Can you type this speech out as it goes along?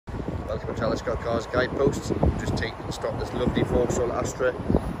welcome to Let's Go Cars Guidepost. Just taking stock this lovely Vauxhall Astra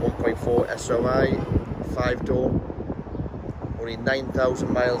 1.4 SOI, 5-door, only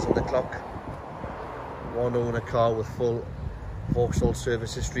 9,000 miles on the clock, one owner car with full Vauxhall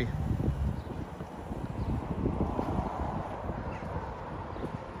service history.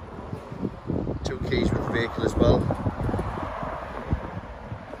 Two keys with the vehicle as well.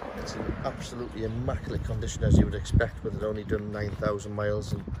 It's in absolutely immaculate condition, as you would expect, with it only done 9,000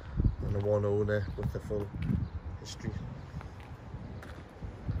 miles and the one owner with the full history.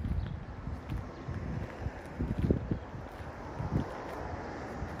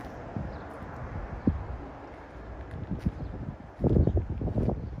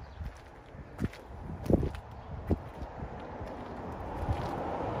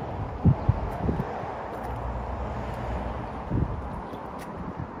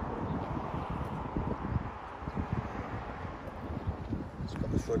 It's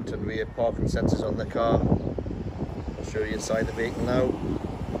got the front and rear parking sensors on the car. I'll show you inside the vehicle now.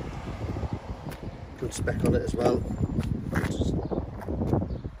 Good spec on it as well.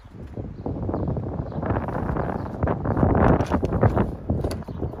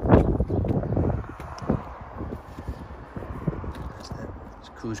 There's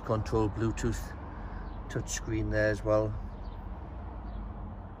cruise control, Bluetooth, touch screen there as well.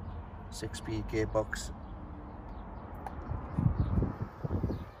 6-speed gearbox.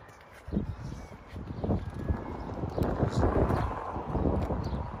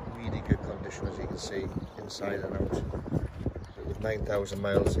 Really good condition, as you can see, inside and out. But with 9,000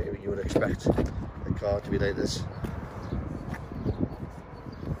 miles, you would expect the car to be like this.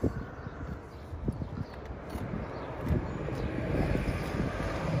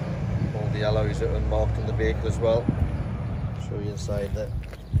 All the alloys are unmarked on the vehicle as well. I'll show you inside there.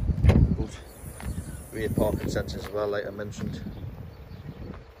 Both rear parking sensors as well, like I mentioned.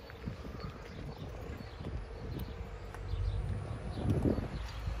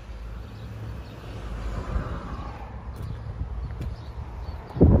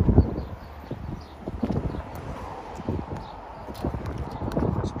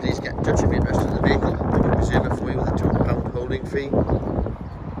 Please get in touch if you're interested in the vehicle. We can reserve it for you with a £2 holding fee.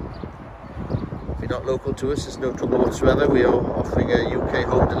 If you're not local to us, there's no trouble whatsoever. We are offering a UK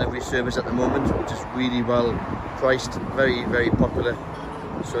home delivery service at the moment, which is really well priced, very, very popular.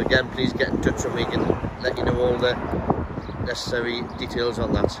 So again, please get in touch and we can let you know all the necessary details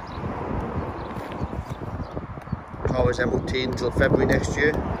on that. The car is MOT until February next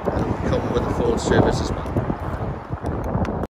year and will come with a full service as well.